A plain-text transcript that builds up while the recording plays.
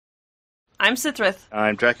I'm Sithrith.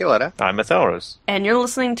 I'm Draculetta. I'm Atharos. And you're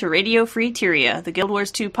listening to Radio Free Tyria, the Guild Wars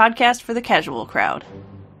 2 podcast for the casual crowd.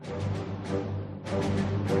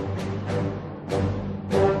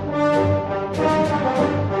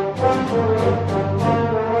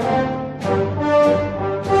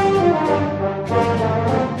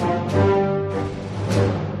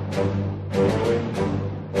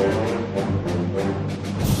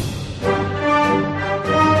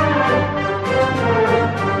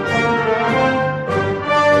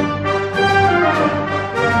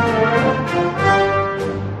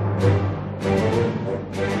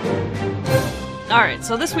 Alright,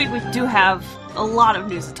 so this week we do have a lot of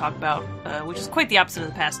news to talk about, which is quite the opposite of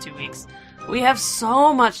the past 2 weeks. We have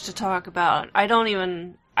so much to talk about.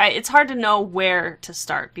 It's hard to know where to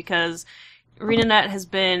start, because ArenaNet has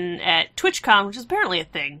been at TwitchCon, which is apparently a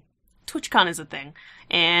thing. TwitchCon is a thing.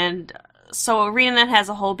 And so ArenaNet has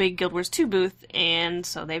a whole big Guild Wars 2 booth, and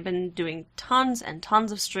so they've been doing tons and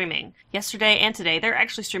tons of streaming. Yesterday and today, they're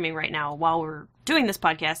actually streaming right now while we're doing this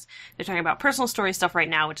podcast. They're talking about personal story stuff right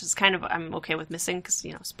now, which is kind of, I'm okay with missing, because,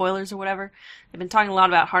 spoilers or whatever. They've been talking a lot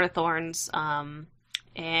about Heart of Thorns,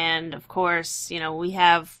 and of course, we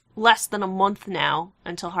have less than a month now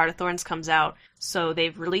until Heart of Thorns comes out, so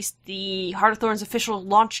they've released the Heart of Thorns official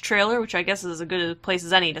launch trailer, which I guess is as good a place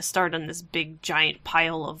as any to start on this big giant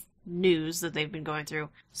pile of news that they've been going through.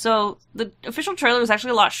 So the official trailer was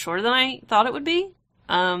actually a lot shorter than I thought it would be,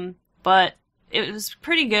 but it was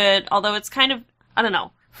pretty good, although it's kind of, I don't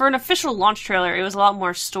know, for an official launch trailer it was a lot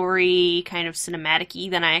more story kind of cinematic-y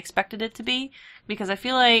than I expected it to be, because I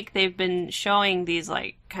feel like they've been showing these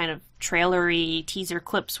kind of trailery teaser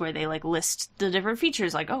clips where they list the different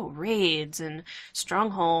features, raids and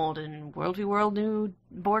stronghold and World v World new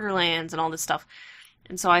Borderlands and all this stuff.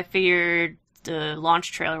 And so I figured the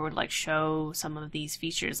launch trailer would show some of these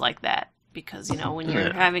features like that, because when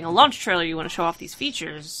you're having a launch trailer you want to show off these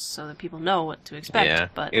features so that people know what to expect. Yeah,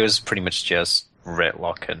 but it was pretty much just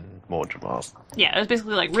Ritlock and Mordramoth. Yeah, it was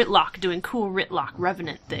basically Ritlock doing cool Ritlock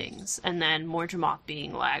Revenant things, and then Mordramoth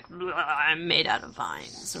being I'm made out of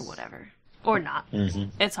vines or whatever. Or not. Mm-hmm.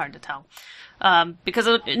 It's hard to tell. Because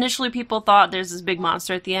initially people thought there's this big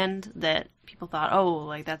monster at the end that people thought,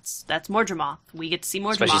 that's Mordramoth. We get to see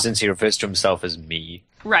Mordramoth. Especially since he refers to himself as me.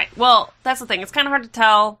 Right. Well, that's the thing. It's kind of hard to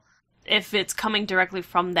tell if it's coming directly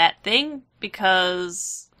from that thing,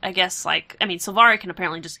 because I guess, Sylvari can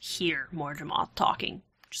apparently just hear Mordramoth talking,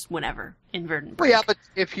 just whenever, in Verdant Break. Well, yeah, but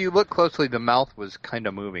if you look closely, the mouth was kind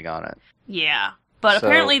of moving on it. Yeah. But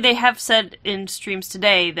apparently they have said in streams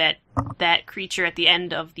today that that creature at the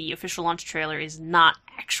end of the official launch trailer is not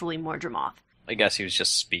actually Mordramoth. I guess he was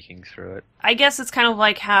just speaking through it. I guess it's kind of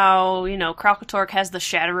like how, Kralkatork has the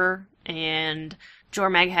Shatterer, and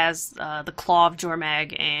Jormag has the Claw of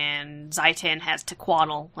Jormag, and Zaitan has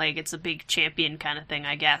Tequaddle. It's a big champion kind of thing,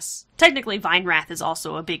 I guess. Technically, Vinewrath is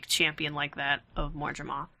also a big champion like that of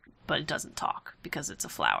Mordramoth, but it doesn't talk, because it's a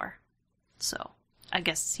flower. So I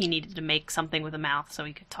guess he needed to make something with a mouth so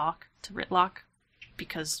he could talk to Ritlock,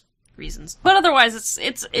 because reasons. But otherwise,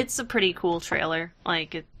 it's a pretty cool trailer.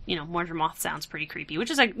 Mordramoth sounds pretty creepy, which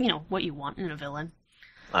is what you want in a villain,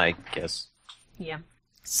 I guess. Yeah.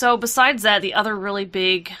 So besides that, the other really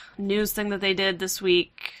big news thing that they did this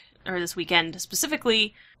week, or this weekend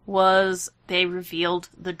specifically, was they revealed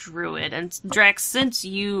the Druid. And Drax, since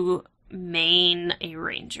you main a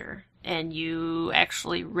Ranger, and you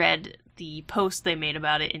actually read the post they made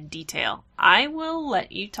about it in detail, I will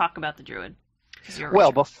let you talk about the Druid.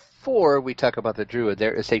 Well, before we talk about the Druid,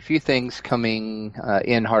 there is a few things coming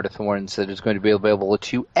in Heart of Thorns that is going to be available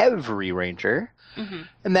to every Ranger,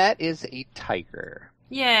 and that is a tiger.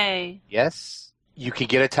 Yay. Yes, you can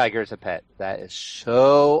get a tiger as a pet. That is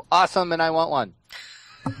so awesome, and I want one.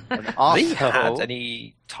 And also, have they had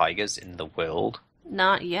any tigers in the world?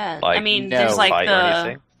 Not yet. No. There's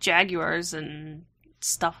the jaguars and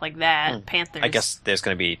stuff like that. Panthers. I guess there's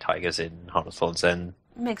going to be tigers in Heart of Thorns, and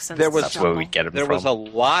makes sense. That's where we get them there from. was a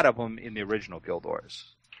lot of them in the original Guild Wars.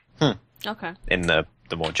 Okay. In the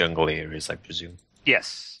more jungle areas, I presume.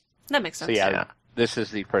 Yes. That makes sense. So yeah. This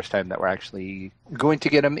is the first time that we're actually going to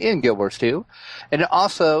get them in Guild Wars 2. And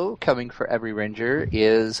also coming for every Ranger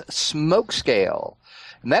is Smokescale.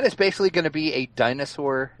 And that is basically going to be a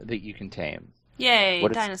dinosaur that you can tame. Yay,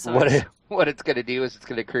 dinosaurs. What it's going to do is it's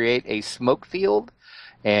going to create a smoke field.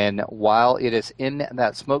 And while it is in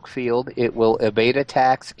that smoke field, it will evade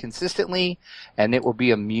attacks consistently. And it will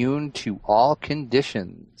be immune to all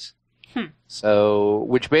conditions. So,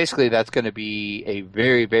 which basically that's going to be a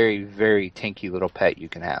very, very, very tanky little pet you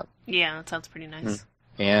can have. Yeah, that sounds pretty nice.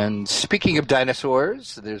 And speaking of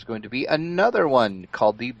dinosaurs, there's going to be another one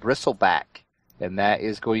called the Bristleback. and that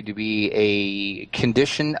is going to be a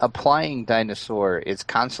condition-applying dinosaur. It's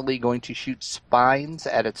constantly going to shoot spines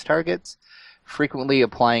at its targets, frequently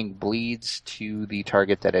applying bleeds to the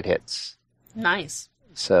target that it hits. Nice.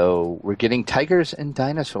 So we're getting tigers and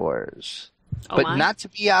dinosaurs. Oh but my. not to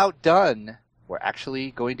be outdone, we're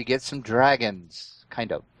actually going to get some dragons.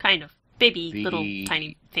 Kind of. Kind of. Baby, little,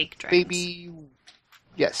 tiny, fake dragons.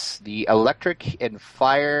 Yes, the electric and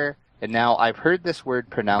fire. And now I've heard this word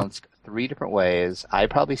pronounced 3 different ways. I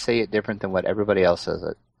probably say it different than what everybody else says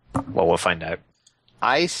it. Well, we'll find out.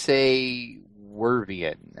 I say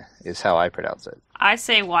Wervian is how I pronounce it. I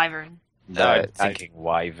say wyvern. No, I'm thinking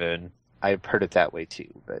wyvern. I've heard it that way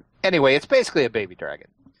too. But anyway, it's basically a baby dragon.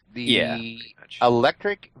 The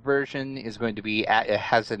electric version is going to be it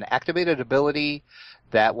has an activated ability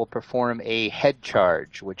that will perform a head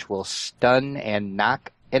charge, which will stun and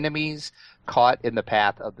knock enemies caught in the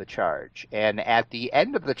path of the charge. And at the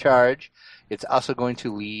end of the charge, it's also going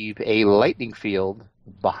to leave a lightning field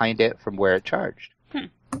behind it from where it charged.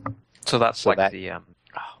 So that's what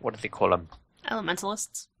do they call them?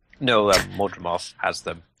 Elementalists? No, Mordremoth has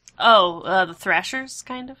them. Oh, the Thrashers,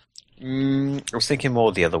 kind of? I was thinking more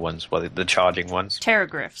of the other ones, the charging ones.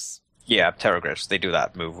 Terragriffs. Yeah, Terragriffs. They do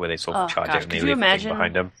that move where they sort of charge it and they leave the thing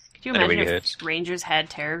behind them. Could you imagine if Rangers had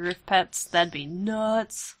Terragriff pets? That'd be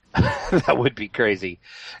nuts. That would be crazy.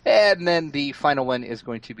 And then the final one is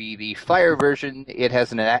going to be the fire version. It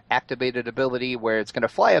has an activated ability where it's going to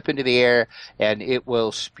fly up into the air and it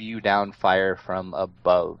will spew down fire from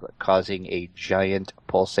above, causing a giant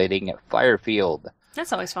pulsating fire field.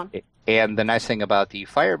 That's always fun. And the nice thing about the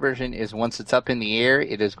fire version is once it's up in the air,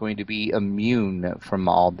 it is going to be immune from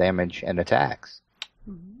all damage and attacks.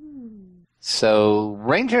 So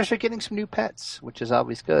Rangers are getting some new pets, which is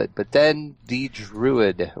always good. But then the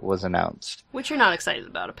Druid was announced. Which you're not excited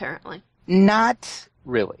about, apparently. Not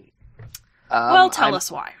really. Well, tell us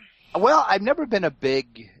why. Well, I've never been a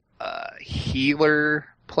big healer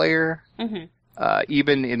player. Mm-hmm.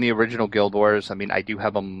 Even in the original Guild Wars, I mean, I do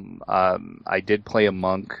have I did play a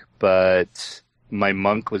monk, but my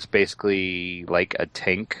monk was basically like a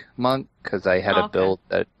tank monk because I had a build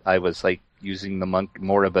that I was like using the monk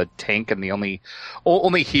more of a tank, and the only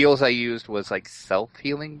heals I used was like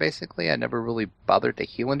self-healing, basically. I never really bothered to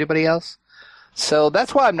heal anybody else. So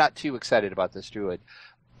that's why I'm not too excited about this Druid.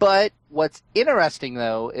 But what's interesting,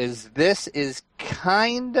 though, is this is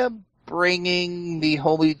kind of bringing the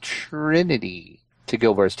Holy Trinity to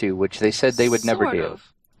Guild Wars 2, which they said they would never do.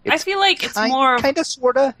 I feel like it's more... Kind of,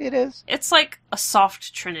 sorta, it is. It's like a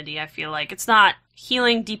soft Trinity, I feel like. It's not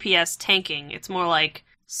healing, DPS, tanking. It's more like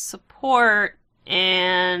support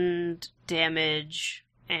and damage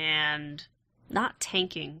and not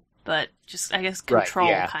tanking, but just, I guess, control,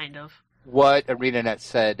 kind of. What ArenaNet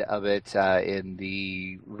said of it in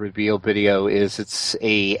the reveal video is it's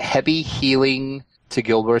a heavy healing to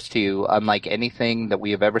Guild Wars 2, unlike anything that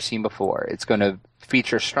we have ever seen before. It's going to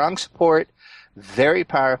feature strong support, very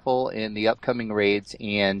powerful in the upcoming raids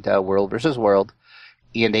and World versus World,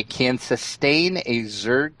 and it can sustain a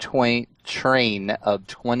Zerg train of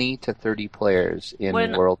 20 to 30 players in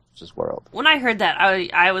World versus World. When I heard that,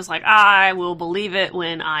 I was like, I will believe it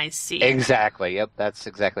when I see it. Exactly. Yep, that's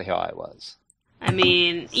exactly how I was. I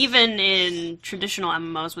mean, even in traditional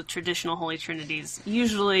MMOs with traditional Holy Trinities,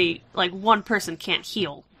 usually, like, one person can't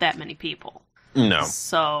heal that many people. No.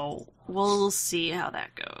 So, we'll see how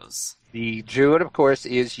that goes. The Druid, of course,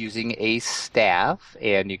 is using a staff,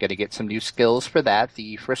 and you're going to get some new skills for that.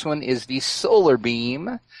 The first one is the Solar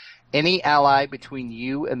Beam. Any ally between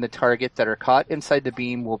you and the target that are caught inside the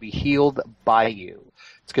beam will be healed by you.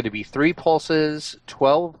 It's going to be 3 pulses,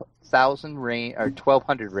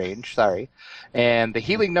 1200 range, and the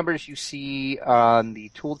healing numbers you see on the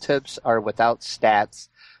tooltips are without stats,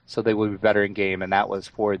 so they will be better in game. And that was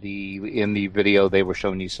in the video they were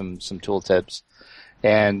showing you some tooltips,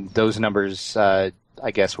 and those numbers I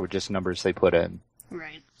guess were just numbers they put in.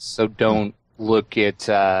 Right. So don't look at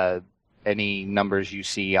any numbers you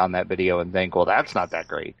see on that video and think, well, that's not that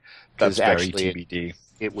great. That's very TBD.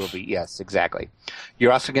 It will be, yes, exactly.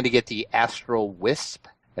 You're also going to get the Astral Wisp,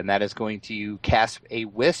 and that is going to cast a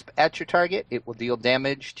wisp at your target. It will deal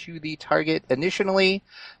damage to the target initially,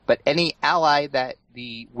 but any ally that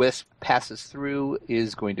the wisp passes through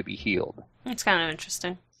is going to be healed. It's kind of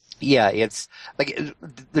interesting. Yeah, it's like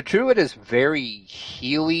the Druid is very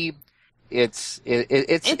healy. It's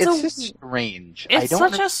just strange. It's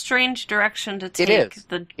such a strange direction to take.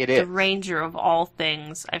 The Ranger of all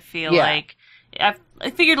things. I feel like I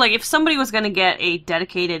figured like if somebody was going to get a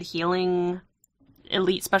dedicated healing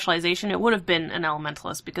elite specialization, it would have been an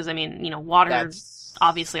elementalist because I mean, water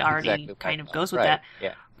obviously already exactly kind of goes with right. that.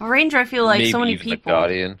 Yeah. But Ranger, I feel like Maybe so many even people. A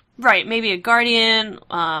Guardian. Right, maybe a Guardian.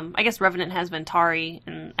 I guess Revenant has Ventari,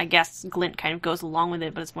 and I guess Glint kind of goes along with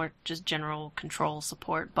it, but it's more just general control,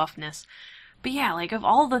 support, buffness. But yeah, like, of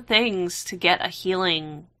all the things to get a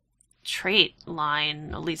healing trait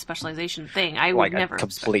line, elite specialization thing, I would Like never a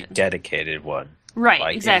complete expected. dedicated one. Right,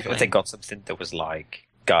 Like, exactly. If they got something that was like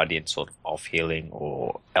Guardian sort of off healing,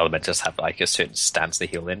 or Elementals have like a certain stance to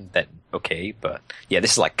heal in, then okay. But yeah,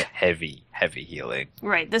 this is like heavy healing.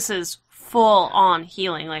 Right, this is full-on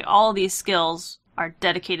healing. Like, all these skills are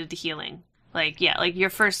dedicated to healing. Like, yeah, like your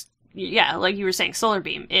first... Yeah, like you were saying, Solar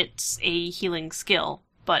Beam, it's a healing skill,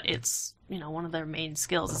 but it's, one of their main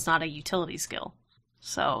skills. It's not a utility skill.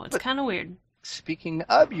 So, it's kind of weird. Speaking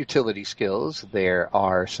of utility skills, there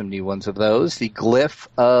are some new ones of those. The Glyph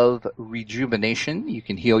of Rejuvenation. You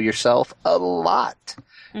can heal yourself a lot.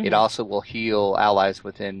 Mm-hmm. It also will heal allies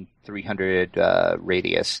within 300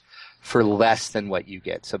 radius for less than what you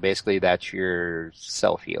get. So basically that's your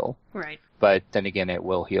self-heal. Right. But then again, it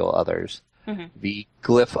will heal others. Mm-hmm. The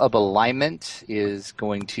Glyph of Alignment is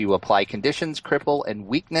going to apply conditions, cripple, and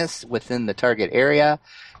weakness within the target area,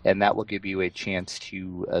 and that will give you a chance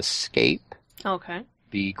to escape. Okay.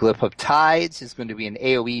 The Glyph of Tides is going to be an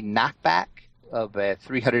AoE knockback of a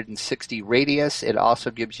 360 radius. It also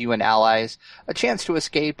gives you and allies a chance to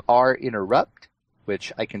escape or interrupt,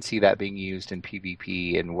 which I can see that being used in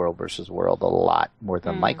PvP in World vs. World a lot more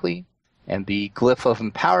than likely. And the Glyph of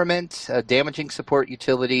Empowerment, a damaging support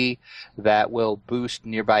utility that will boost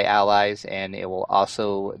nearby allies, and it will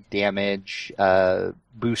also boost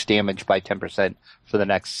damage by 10% for the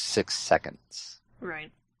next 6 seconds.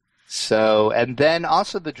 Right. So, and then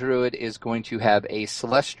also the Druid is going to have a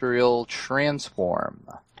Celestial Transform.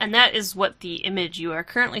 And that is what the image you are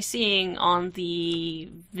currently seeing on the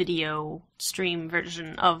video stream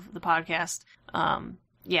version of the podcast.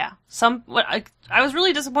 Yeah. I was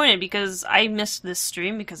really disappointed because I missed this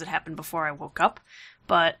stream because it happened before I woke up.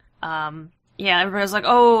 But, yeah, everybody was like,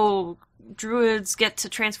 oh, Druids get to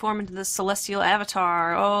transform into this celestial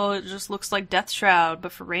avatar. Oh, it just looks like Death Shroud,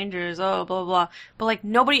 but for Rangers, oh, blah, blah, blah. But, like,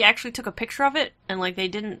 nobody actually took a picture of it, and, like,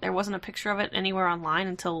 there wasn't a picture of it anywhere online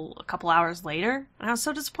until a couple hours later. And I was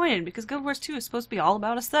so disappointed because Guild Wars 2 is supposed to be all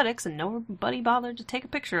about aesthetics, and nobody bothered to take a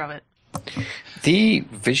picture of it. The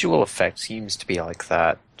visual effect seems to be like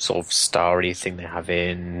that sort of starry thing they have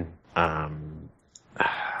in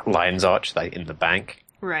Lion's Arch, like in the bank.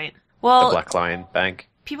 Right. Well, the Black Lion bank.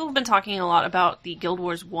 People have been talking a lot about the Guild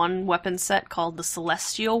Wars 1 weapon set called the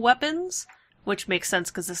Celestial Weapons, which makes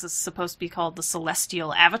sense because this is supposed to be called the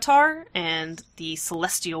Celestial Avatar, and the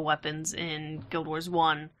Celestial Weapons in Guild Wars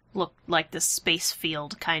 1 look like this space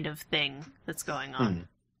field kind of thing that's going on.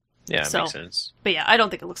 Yeah, it makes sense. But yeah, I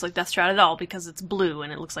don't think it looks like Death Shroud at all because it's blue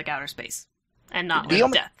and it looks like outer space. And not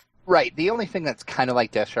like death. Right. The only thing that's kind of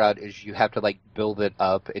like Death Shroud is you have to like build it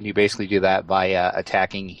up, and you basically do that via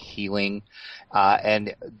attacking, healing.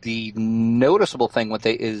 And the noticeable thing with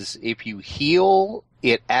it is if you heal,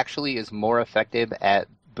 it actually is more effective at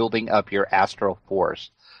building up your astral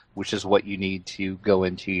force, which is what you need to go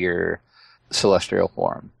into your celestial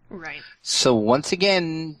form. Right. So once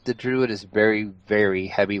again, the Druid is very, very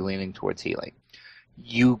heavy leaning towards healing.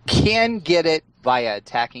 You can get it via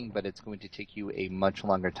attacking, but it's going to take you a much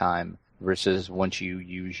longer time versus once you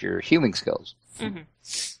use your healing skills. Mm-hmm.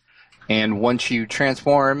 And once you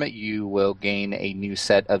transform, you will gain a new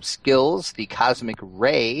set of skills. The Cosmic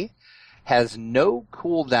Ray has no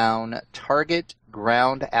cooldown, target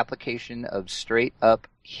ground application of straight up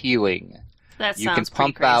healing. That you sounds can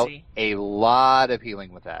pump pretty out crazy. a lot of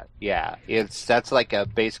healing with that. Yeah, that's like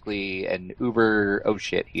basically an uber oh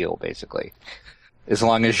shit heal basically. As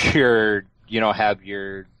long as you're have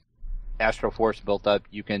your astral force built up,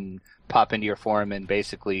 you can pop into your form and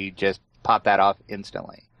basically just pop that off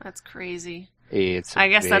instantly. That's crazy. I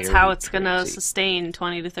guess that's how it's gonna sustain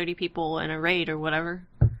 20 to 30 people in a raid or whatever.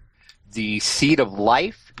 The Seed of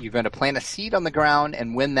Life, you're going to plant a seed on the ground,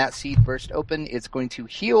 and when that seed bursts open, it's going to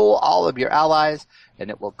heal all of your allies, and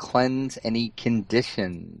it will cleanse any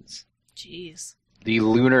conditions. Jeez. The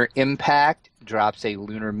Lunar Impact drops a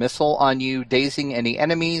lunar missile on you, dazing any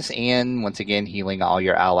enemies, and once again healing all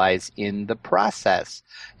your allies in the process.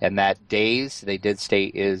 And that daze, they did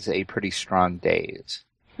state, is a pretty strong daze.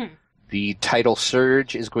 The Tidal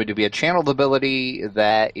Surge is going to be a channeled ability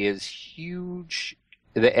that is huge.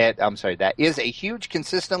 That is a huge,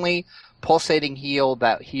 consistently pulsating heal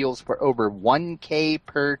that heals for over 1k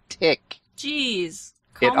per tick. Jeez.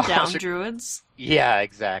 Calm down, Druids. Yeah,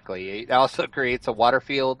 exactly. It also creates a water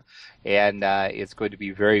field, and it's going to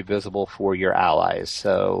be very visible for your allies.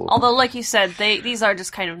 So, although, like you said, these are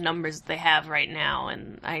just kind of numbers that they have right now,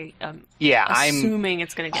 and I'm assuming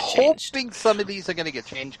it's going to get changed. Hoping some of these are going to get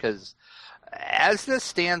changed because, as this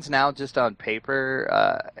stands now, just on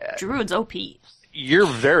paper, Druid's OP. You're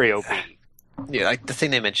very OP. Yeah, like the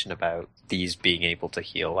thing they mentioned about these being able to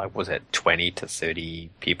heal, like was it 20 to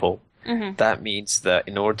 30 people? Mm-hmm. That means that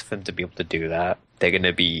in order for them to be able to do that, they're going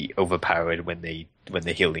to be overpowered when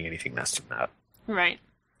they're healing anything less than that. Right.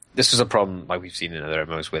 This was a problem like we've seen in other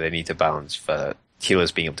MMOs where they need to balance for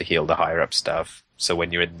healers being able to heal the higher up stuff. So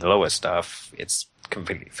when you're in the lower stuff, it's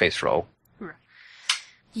completely face roll.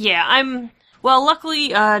 Yeah, well, luckily,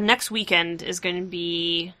 next weekend is going to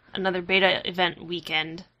be another beta event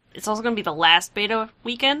weekend. It's also going to be the last beta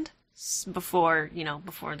weekend before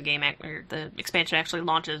the game or the expansion actually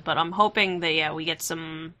launches. But I'm hoping that we get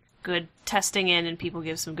some good testing in and people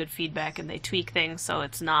give some good feedback and they tweak things so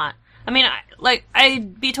it's not. I mean,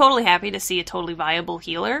 I'd be totally happy to see a totally viable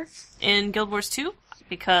healer in Guild Wars 2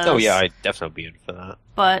 because. Oh yeah, I'd definitely be in for that.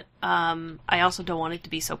 But I also don't want it to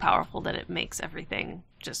be so powerful that it makes everything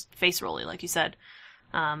just face rolly, like you said.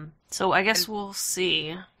 So I guess we'll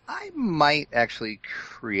see. I might actually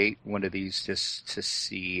create one of these just to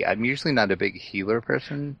see. I'm usually not a big healer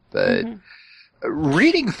person, but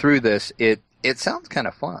reading through this, it sounds kind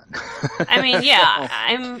of fun. I mean, yeah,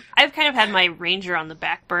 I've kind of had my ranger on the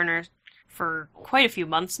back burner for quite a few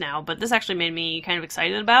months now, but this actually made me kind of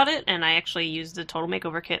excited about it, and I actually used the Total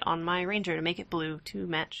Makeover kit on my ranger to make it blue to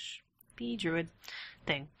match the druid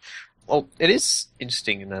thing. Well, it is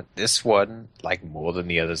interesting in that this one, like more than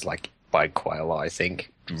the others, like by quite a lot, I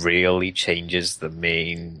think, really changes the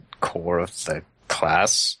main core of the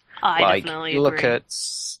class. I definitely agree. Look at,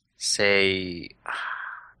 say,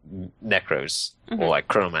 Necros or like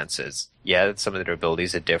Chronomancers. Yeah, some of their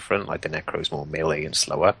abilities are different, like the Necro's more melee and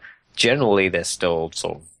slower. Generally, they're still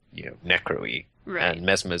sort of, Necro-y. Right. And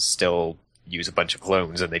Mesmers still use a bunch of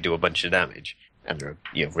clones and they do a bunch of damage. And they're,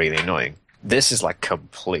 really annoying. This is like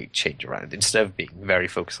complete change around. Instead of being very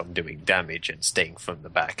focused on doing damage and staying from the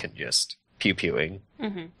back and just pew-pewing,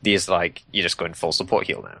 these you're just going full support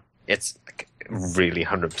heal now. It's like really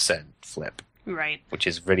 100% flip. Right. Which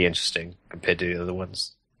is really interesting compared to the other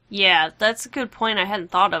ones. Yeah, that's a good point I hadn't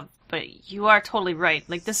thought of, but you are totally right.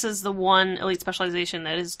 Like, this is the one elite specialization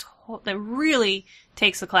that is that really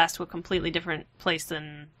takes the class to a completely different place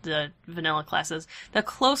than the vanilla classes. The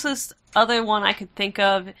closest other one I could think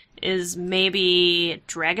of is maybe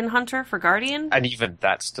Dragon Hunter for Guardian. And even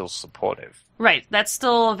that's still supportive. Right, that's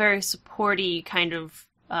still a very supporty kind of.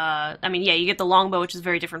 I mean, yeah, you get the longbow, which is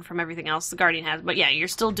very different from everything else the Guardian has, but yeah, you're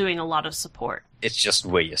still doing a lot of support. It's just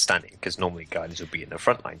where you're standing, because normally Guardians would be in the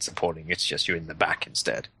front line supporting, it's just you're in the back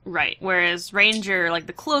instead. Right, whereas Ranger, like,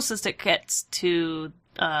 the closest it gets to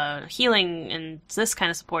healing and this kind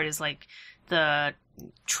of support is, like, the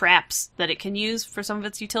traps that it can use for some of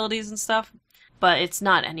its utilities and stuff, but it's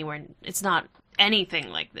not anything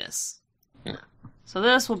like this. Yeah. So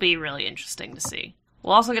this will be really interesting to see.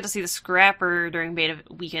 We'll also get to see the Scrapper during beta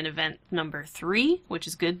weekend event number 3, which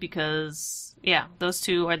is good because, yeah, those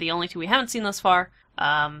two are the only two we haven't seen thus far.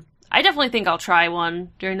 I definitely think I'll try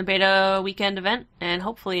one during the beta weekend event, and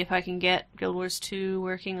hopefully if I can get Guild Wars 2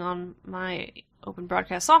 working on my open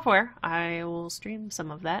broadcast software, I will stream some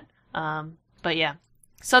of that. But yeah.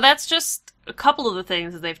 So that's just a couple of the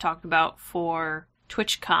things that they've talked about for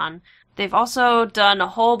TwitchCon. They've also done a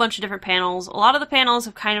whole bunch of different panels. A lot of the panels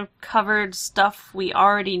have kind of covered stuff we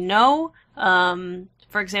already know.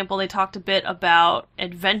 For example, they talked a bit about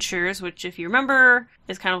adventures, which, if you remember,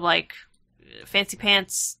 is kind of like Fancy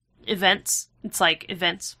Pants events. It's like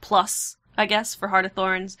events plus, I guess, for Heart of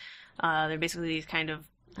Thorns. They're basically these kind of,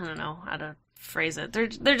 I don't know how to phrase it.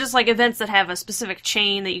 They're just like events that have a specific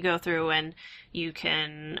chain that you go through, and you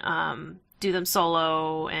can do them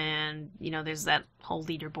solo, and, there's that whole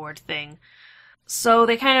leaderboard thing. So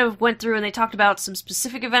they kind of went through and they talked about some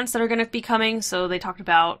specific events that are going to be coming. So they talked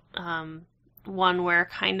about one where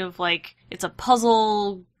kind of like it's a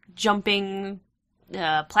puzzle jumping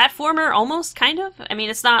platformer, almost, kind of. I mean,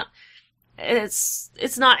 it's not as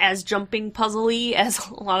jumping puzzly as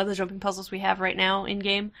a lot of the jumping puzzles we have right now in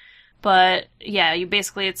game. But yeah,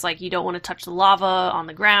 it's like you don't want to touch the lava on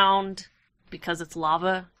the ground because it's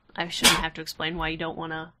lava. I shouldn't have to explain why you don't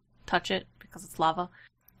want to touch it, because it's lava.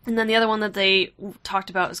 And then the other one that they talked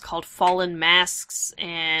about is called Fallen Masks,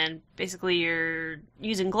 and basically you're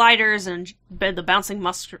using gliders and the bouncing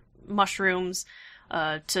mushrooms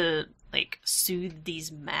to, like, soothe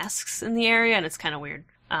these masks in the area, and it's kind of weird.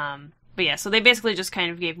 But yeah, so they basically just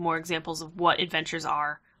kind of gave more examples of what adventures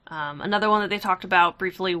are. Another one that they talked about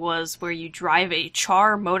briefly was where you drive a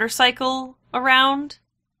char motorcycle around,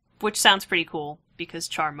 which sounds pretty cool, because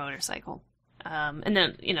char motorcycle. And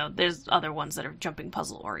then, there's other ones that are jumping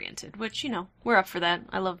puzzle oriented, which, we're up for that.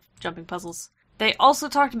 I love jumping puzzles. They also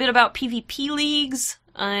talked a bit about PvP leagues,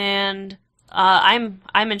 and I'm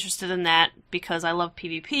interested in that because I love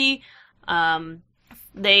PvP.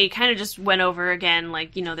 They kind of just went over again,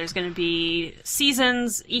 there's going to be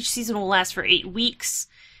seasons. Each season will last for 8 weeks.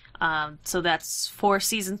 So that's 4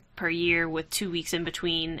 seasons per year with 2 weeks in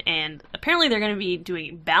between. And apparently they're going to be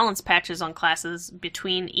doing balance patches on classes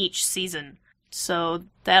between each season. So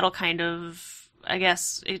that'll kind of, I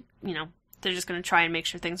guess, they're just going to try and make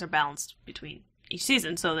sure things are balanced between each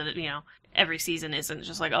season so that, every season isn't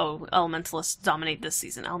just like, oh, elementalists dominate this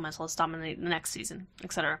season, elementalists dominate the next season,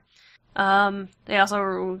 etc. They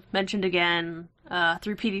also mentioned again,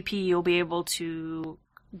 through PvP you'll be able to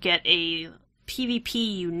get a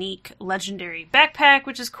PvP unique legendary backpack,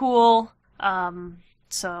 which is cool.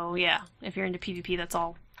 So yeah, if you're into PvP, that's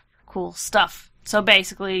all cool stuff. So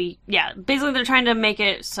basically they're trying to make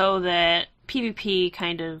it so that PvP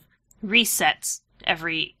kind of resets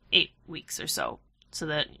every 8 weeks or so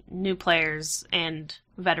that new players and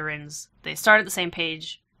veterans, they start at the same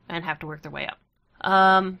page and have to work their way up.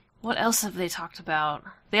 What else have they talked about?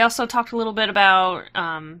 They also talked a little bit about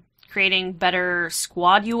creating better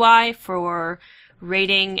squad UI for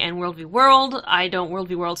raiding and World v World. I don't World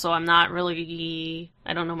v World, so I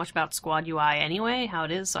don't know much about squad UI anyway, how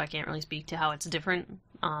it is, so I can't really speak to how it's different.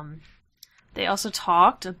 They also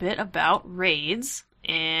talked a bit about raids,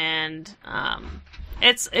 and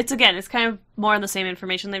it's kind of more of the same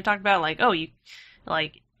information they've talked about, it's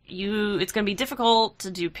going to be difficult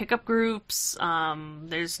to do pickup groups.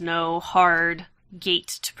 There's no hard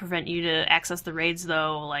gate to prevent you to access the raids,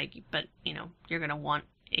 though. But you're going to want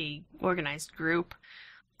a organized group.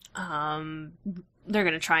 They're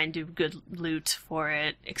going to try and do good loot for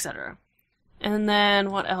it, etc. And then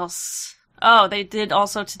what else? Oh, they did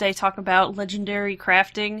also today talk about legendary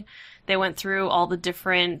crafting. They went through all the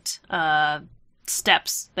different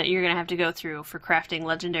steps that you're going to have to go through for crafting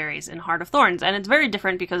legendaries in Heart of Thorns, and it's very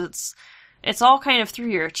different because it's all kind of through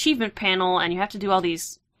your achievement panel, and you have to do all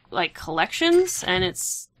these collections, and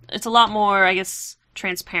it's a lot more, I guess,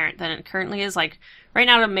 transparent than it currently is. Right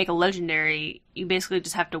now, to make a legendary, you basically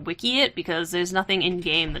just have to wiki it, because there's nothing in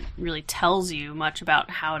game that really tells you much about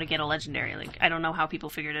how to get a legendary. I don't know how people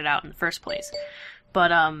figured it out in the first place,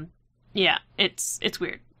 but yeah, it's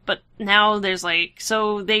weird. But now there's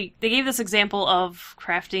so they gave this example of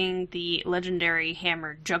crafting the legendary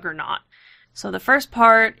hammer Juggernaut. So the first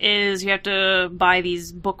part is you have to buy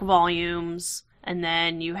these book volumes, and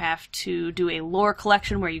then you have to do a lore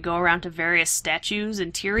collection where you go around to various statues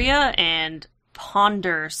in Tyria and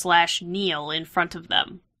ponder/kneel in front of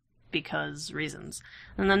them, because reasons.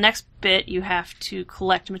 And the next bit, you have to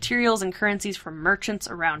collect materials and currencies from merchants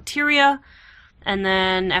around Tyria, and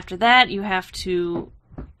then after that you have to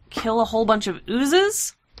kill a whole bunch of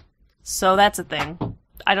oozes. So that's a thing.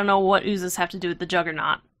 I don't know what oozes have to do with the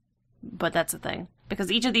Juggernaut, but that's a thing.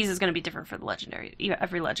 Because each of these is going to be different for the legendary,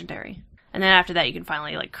 every legendary. And then after that you can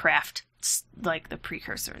finally craft the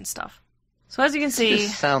precursor and stuff. So as you can see...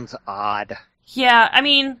 This sounds odd. Yeah, I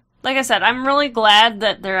mean, like I said, I'm really glad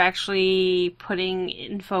that they're actually putting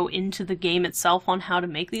info into the game itself on how to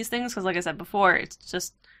make these things, because like I said before, it's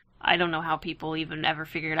just... I don't know how people even ever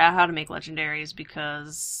figured out how to make legendaries,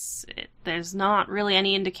 because there's not really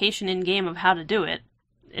any indication in-game of how to do it.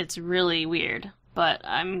 It's really weird, but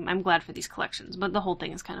I'm glad for these collections, but the whole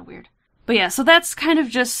thing is kind of weird. But yeah, so that's kind of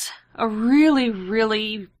just a really,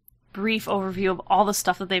 really brief overview of all the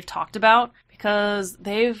stuff that they've talked about, because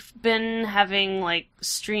they've been having,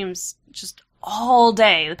 streams just all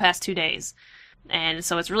day the past 2 days. And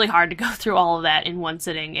so it's really hard to go through all of that in one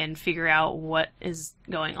sitting and figure out what is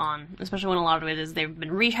going on, especially when a lot of it is they've been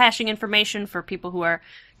rehashing information for people who are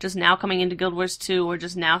just now coming into Guild Wars 2 or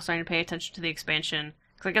just now starting to pay attention to the expansion.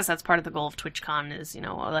 Because I guess that's part of the goal of TwitchCon is,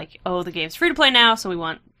 the game's free to play now, so we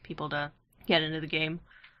want people to get into the game.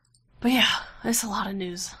 But yeah, there's a lot of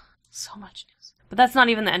news. So much news. But that's not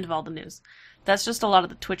even the end of all the news. That's just a lot of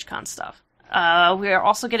the TwitchCon stuff. We are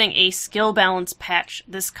also getting a skill balance patch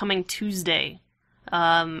this coming Tuesday.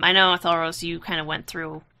 I know, Thoros, you kind of went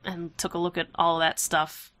through and took a look at all of that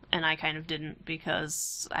stuff, and I kind of didn't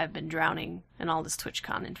because I've been drowning in all this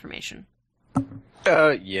TwitchCon information.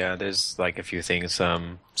 Yeah, there's a few things.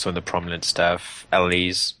 Some of the prominent stuff,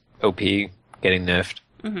 LE's OP getting nerfed.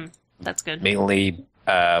 Mm-hmm. That's good. Mainly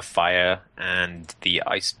Fire and the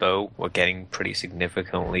Ice Bow were getting pretty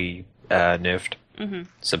significantly nerfed. Mm-hmm.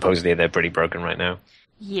 Supposedly they're pretty broken right now.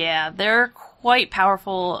 Yeah, they're quite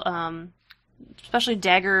powerful. Especially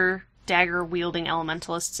dagger wielding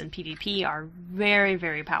elementalists in PvP are very,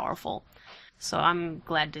 very powerful. So I'm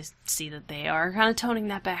glad to see that they are kind of toning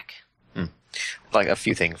that back. Like a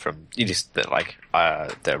few things from that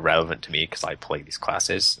are relevant to me because I play these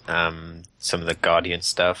classes. Some of the Guardian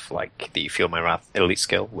stuff, like the Feel My Wrath elite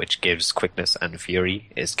skill, which gives quickness and fury,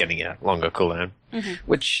 is getting a longer cooldown,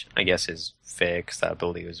 which I guess is fair because that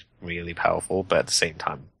ability was really powerful. But at the same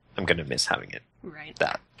time, I'm going to miss having it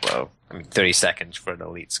that low. I mean, 30 seconds for an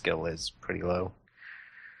elite skill is pretty low.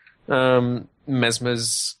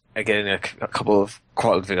 Mesmers are getting a couple of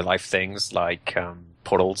quality of life things like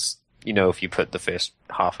portals. You know, if you put the first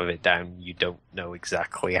half of it down, you don't know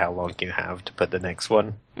exactly how long you have to put the next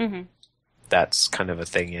one. That's kind of a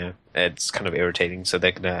thing, yeah. It's kind of irritating, so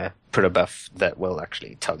they're going to put a buff that will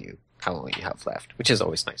actually tell you how long you have left, which is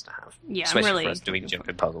always nice to have. Yeah, especially I'm really for us doing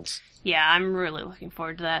jumping puzzles. Yeah, I'm really looking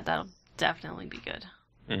forward to that. That'll definitely be good.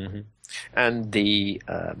 And the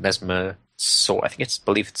Mesmer sword, I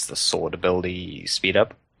believe it's the sword ability speed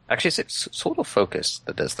up. Actually, it's sort of focus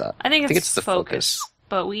that does that. I think it's the focus.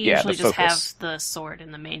 But we usually just have the sword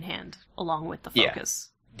in the main hand, along with the focus.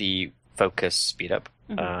 Yeah. The focus speed up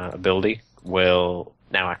ability will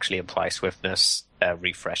now actually apply swiftness,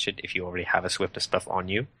 refresh it if you already have a swiftness buff on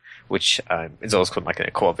you, which is always called like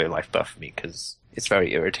a quality of life buff for me, because it's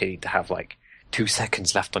very irritating to have like 2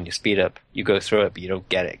 seconds left on your speed up. You go through it, but you don't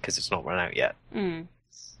get it because it's not run out yet. And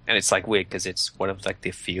it's like weird because it's one of like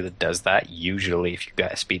the few that does that. Usually if you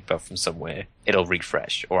get a speed buff from somewhere, it'll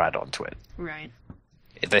refresh or add on to it. Right.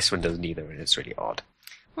 This one doesn't either, and it's really odd.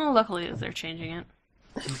 Well, luckily they're changing it.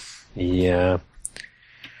 Yeah.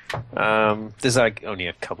 There's like only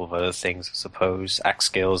a couple of other things, I suppose. Axe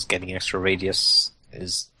skills, getting extra radius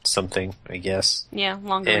is something, I guess. Yeah,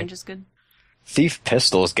 longer range is good. Thief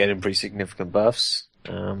pistols getting pretty significant buffs.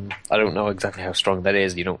 I don't know exactly how strong that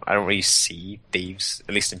is. I don't really see thieves,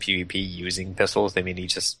 at least in PvP, using pistols. They mainly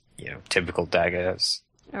just, typical daggers.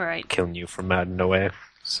 Alright. Killing you from out of nowhere.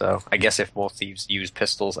 So I guess if more thieves use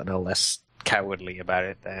pistols and are less cowardly about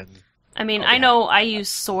it, then... I mean, I know I use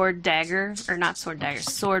sword pistol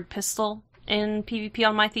in PvP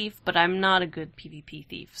on my thief, but I'm not a good PvP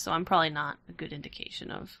thief, so I'm probably not a good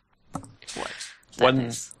indication of what that One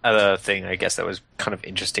is. other thing I guess that was kind of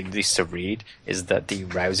interesting, at least to read, is that the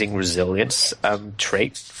rousing resilience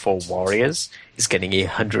trait for warriors is getting a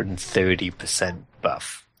 130%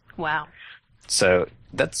 buff. Wow. So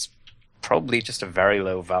that's probably just a very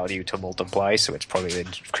low value to multiply, so it's probably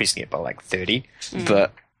increasing it by like 30,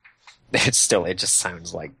 but it just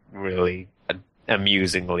sounds like really an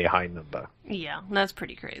amusingly high number. Yeah, that's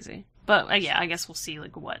pretty crazy. But yeah, I guess we'll see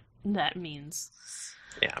like what that means.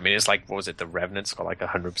 Yeah, I mean, it's like, what was it, the Revenants got like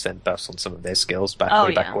 100% buffs on some of their skills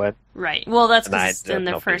back when. Right. Well, that's and that because in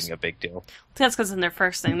their first... being a big deal. That's because in their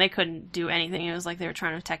first thing, they couldn't do anything. It was like they were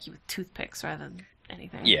trying to attack you with toothpicks rather than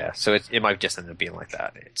anything. Yeah, so it might just end up being like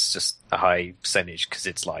that. It's just a high percentage because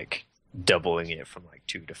it's like doubling it from like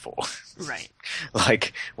 2 to 4. Right.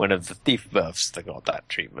 Like one of the thief buffs that got that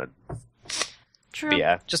treatment. True. But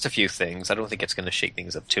yeah, just a few things. I don't think it's going to shake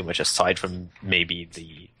things up too much, aside from maybe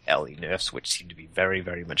the LE nerfs, which seem to be very,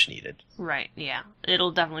 very much needed. Right, yeah.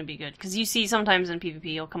 It'll definitely be good. Because you see sometimes in PvP,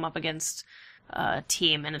 you'll come up against a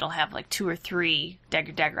team, and it'll have like 2 or 3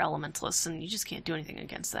 dagger elementalists, and you just can't do anything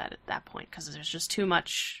against that at that point, because there's just too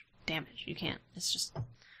much damage. You can't. It's just...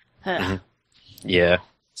 Yeah.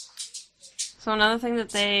 So another thing that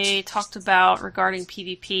they talked about regarding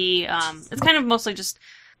PvP, it's kind of mostly just...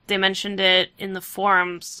 They mentioned it in the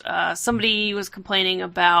forums. Somebody was complaining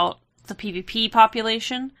about the PvP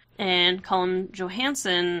population, and Colin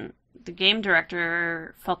Johansson, the game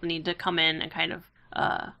director, felt the need to come in and kind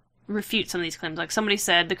of refute some of these claims. Like somebody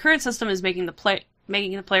said, the current system is making the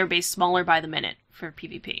player base smaller by the minute for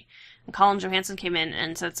PvP. And Colin Johansson came in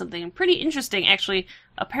and said something pretty interesting. Actually,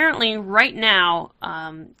 apparently right now,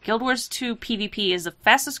 Guild Wars 2 PvP is the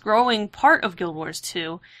fastest growing part of Guild Wars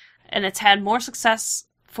 2, and it's had more success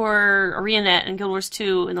for ArenaNet and Guild Wars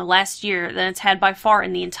 2 in the last year than it's had by far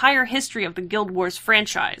in the entire history of the Guild Wars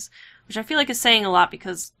franchise, which I feel like is saying a lot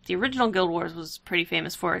because the original Guild Wars was pretty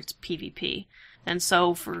famous for its PvP. And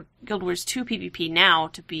so for Guild Wars 2 PvP now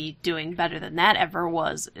to be doing better than that ever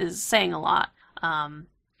was is saying a lot. And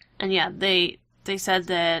yeah, they said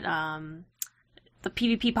that the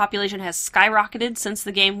PvP population has skyrocketed since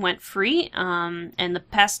the game went free, and the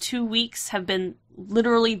past 2 weeks have been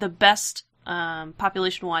literally the best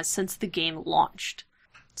population-wise since the game launched.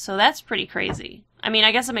 So that's pretty crazy. I mean,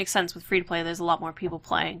 I guess it makes sense with free-to-play, there's a lot more people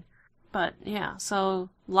playing. But yeah, so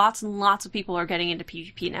lots and lots of people are getting into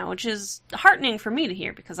PvP now, which is heartening for me to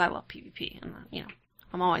hear because I love PvP. And,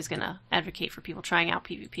 I'm always going to advocate for people trying out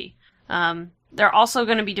PvP. They're also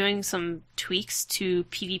going to be doing some tweaks to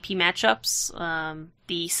PvP matchups.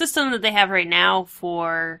 The system that they have right now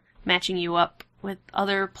for matching you up with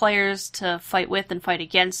other players to fight with and fight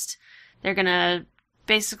against, they're going to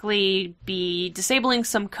basically be disabling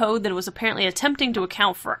some code that was apparently attempting to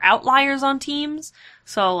account for outliers on teams.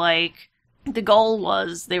 So, like, the goal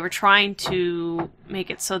was they were trying to make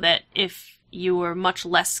it so that if you were much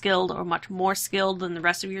less skilled or much more skilled than the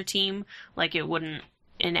rest of your team, like, it wouldn't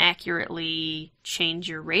inaccurately change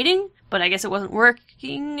your rating. But I guess it wasn't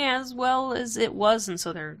working as well as it was, and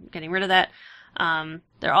so they're getting rid of that.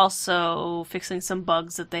 They're also fixing some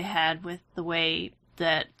bugs that they had with the way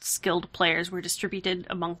that skilled players were distributed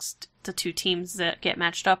amongst the two teams that get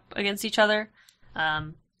matched up against each other.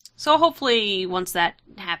 So hopefully once that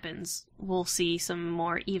happens, we'll see some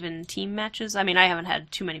more even team matches. I mean, I haven't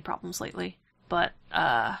had too many problems lately, but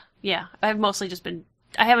yeah, I haven't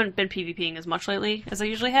been PvPing as much lately as I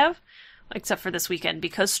usually have, except for this weekend,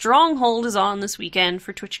 because Stronghold is on this weekend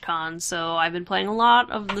for TwitchCon, so I've been playing a lot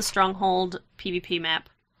of the Stronghold PvP map,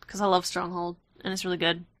 because I love Stronghold, and it's really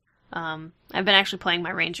good. I've been actually playing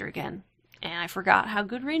my Ranger again, and I forgot how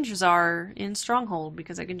good Rangers are in Stronghold,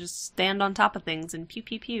 because I can just stand on top of things and pew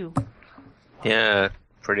pew pew. Yeah,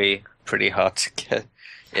 pretty hard to get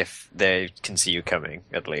if they can see you coming,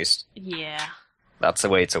 at least. Yeah. That's the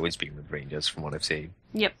way it's always been with Rangers, from what I've seen.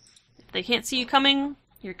 Yep. If they can't see you coming,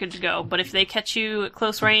 you're good to go. But if they catch you at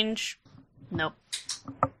close range, nope.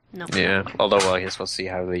 Yeah, although I guess we'll see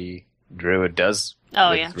how the Druid does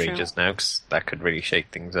with Rangers now, because that could really shake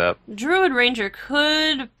things up. Druid Ranger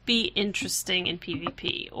could be interesting in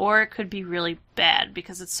PvP, or it could be really bad,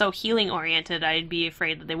 because it's so healing oriented. I'd be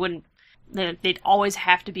afraid that they'd always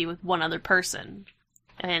have to be with one other person.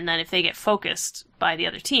 And then if they get focused by the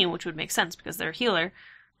other team, which would make sense because they're a healer,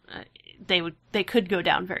 they could go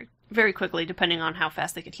down very, very quickly, depending on how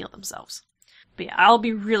fast they can heal themselves. But yeah, I'll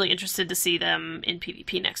be really interested to see them in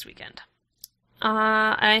PvP next weekend.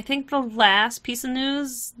 I think the last piece of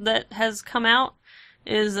news that has come out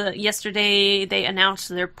is yesterday they announced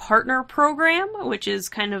their partner program, which is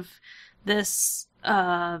kind of this,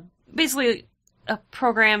 basically a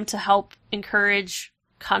program to help encourage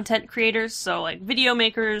content creators, so like video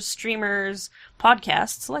makers, streamers,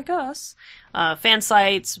 podcasts like us, fan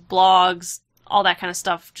sites, blogs, all that kind of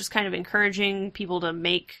stuff, just kind of encouraging people to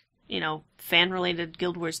make, fan-related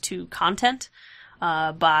Guild Wars 2 content,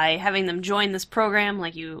 by having them join this program.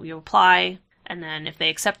 Like, you apply, and then if they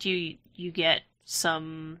accept you, you get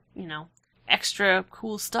some, extra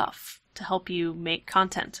cool stuff to help you make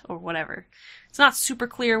content or whatever. It's not super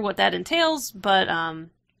clear what that entails, but,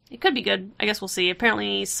 it could be good. I guess we'll see.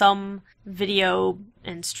 Apparently some video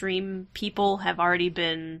and stream people have already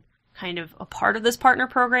been kind of a part of this partner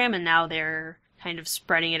program, and now they're kind of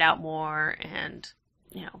spreading it out more and,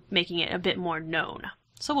 making it a bit more known.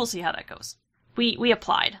 So we'll see how that goes. We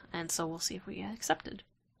applied, and so we'll see if we get accepted.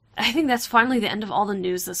 I think that's finally the end of all the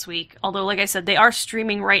news this week. Although, like I said, they are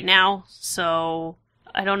streaming right now, so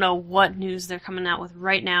I don't know what news they're coming out with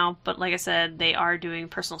right now, but like I said, they are doing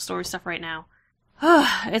personal story stuff right now.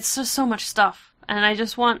 It's just so much stuff, and I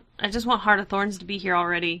just want Heart of Thorns to be here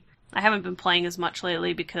already. I haven't been playing as much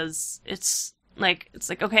lately because it's like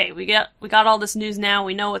okay, we got all this news now.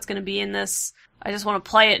 We know what's going to be in this. I just want to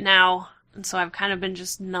play it now, and so I've kind of been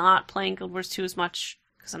just not playing Guild Wars 2 as much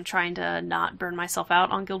because I'm trying to not burn myself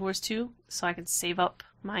out on Guild Wars 2, so I can save up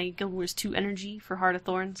my Guild Wars 2 energy for Heart of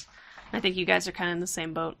Thorns. I think you guys are kind of in the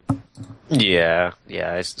same boat. Yeah,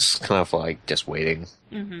 it's just kind of like just waiting.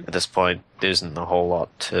 Mm-hmm. At this point, there isn't a whole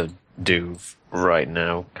lot to do right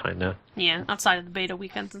now, kind of. Yeah, outside of the beta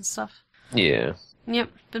weekends and stuff. Yeah. Yep,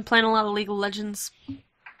 been playing a lot of League of Legends.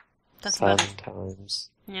 That's about it. Sometimes.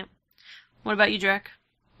 Yep. What about you, Drek?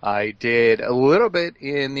 I did a little bit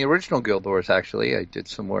in the original Guild Wars, actually. I did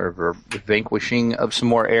some more vanquishing of some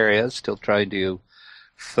more areas, still trying to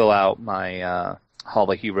fill out my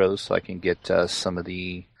Hall of Heroes so I can get some of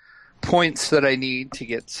the points that I need to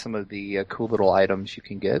get some of the cool little items you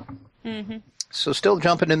can get. Mm-hmm. So still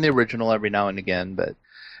jumping in the original every now and again, but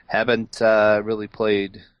haven't really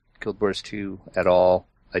played Guild Wars 2 at all.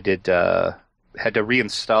 I did had to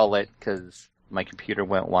reinstall it because my computer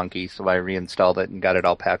went wonky, so I reinstalled it and got it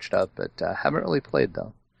all patched up, but haven't really played,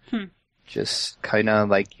 though. Just kind of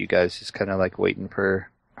like you guys, just kind of like waiting for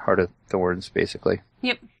Heart of Thorns, basically.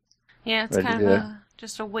 Yep. Yeah, it's kind of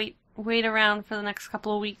just a wait around for the next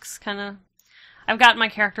couple of weeks, kind of. I've got my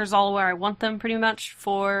characters all where I want them, pretty much,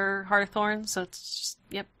 for Heart of Thorns, so it's just,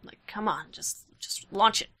 like, come on, just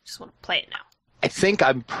launch it. Just want to play it now. I think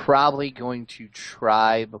I'm probably going to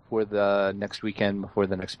try before the next weekend, before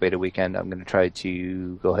the next beta weekend, I'm going to try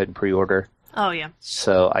to go ahead and pre-order. Oh, yeah.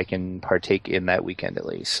 So I can partake in that weekend at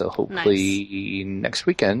least. So hopefully next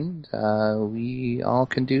weekend we all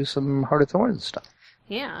can do some Heart of Thorns stuff.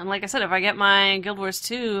 Yeah, and like I said, if I get my Guild Wars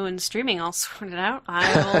 2 and streaming all sorted out,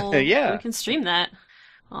 I will. Yeah. We can stream that.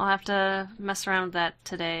 I'll have to mess around with that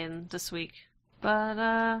today and this week. But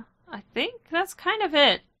I think that's kind of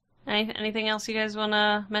it. Anything else you guys want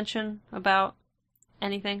to mention about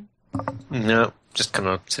anything? No, just kind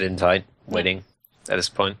of sitting tight, waiting at this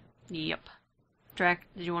point. Yep. Drac,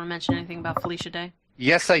 did you want to mention anything about Felicia Day?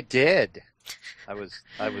 Yes, I did. I was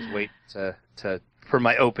waiting to for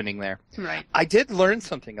my opening there. Right. I did learn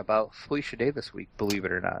something about Felicia Day this week, believe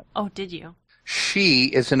it or not. Oh, did you? She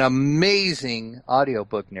is an amazing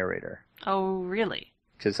audiobook narrator. Oh, really?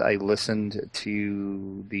 Because I listened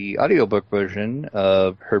to the audiobook version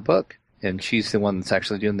of her book, and she's the one that's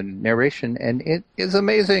actually doing the narration, and it is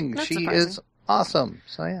amazing. That's she surprising. is awesome.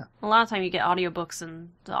 So yeah. A lot of time you get audiobooks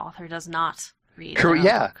and the author does not read.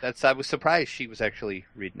 Yeah, I was surprised she was actually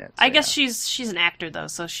reading it. So I guess she's an actor though,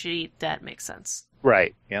 so that makes sense.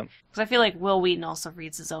 Right. Yep. Because I feel like Will Wheaton also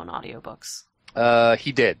reads his own audiobooks.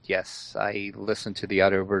 He did, yes. I listened to the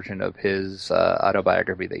audio version of his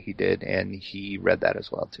autobiography that he did, and he read that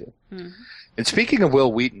as well too. Mm-hmm. And speaking of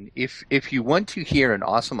Will Wheaton, if you want to hear an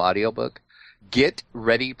awesome audiobook, get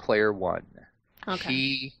Ready Player One. Okay.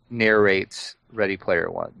 He narrates Ready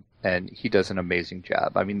Player One, and he does an amazing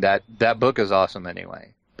job. I mean, that book is awesome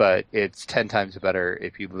anyway, but it's 10 times better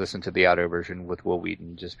if you listen to the audio version with Will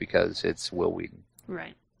Wheaton, just because it's Will Wheaton.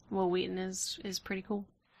 Right. Will Wheaton is pretty cool.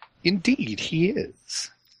 Indeed, he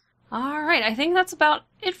is. All right, I think that's about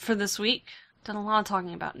it for this week. Done a lot of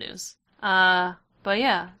talking about news. But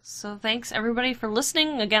yeah, so thanks everybody for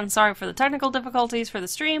listening. Again, sorry for the technical difficulties for the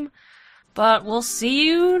stream, but we'll see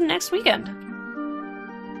you next weekend.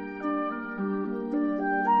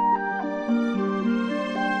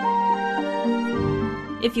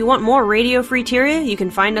 If you want more Radio Freeteria, you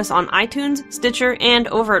can find us on iTunes, Stitcher, and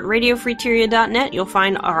over at radiofreeteria.net you'll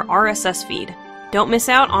find our RSS feed. Don't miss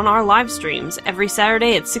out on our live streams. Every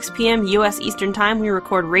Saturday at 6 p.m. U.S. Eastern Time, we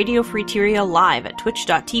record Radio Freeteria live at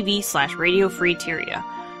twitch.tv/Radio Freeteria.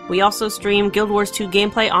 We also stream Guild Wars 2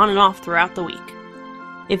 gameplay on and off throughout the week.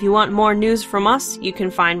 If you want more news from us, you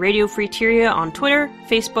can find Radio Freeteria on Twitter,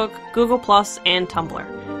 Facebook, Google+, and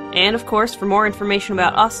Tumblr. And of course, for more information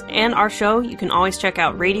about us and our show, you can always check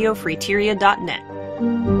out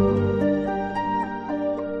radiofreeteria.net.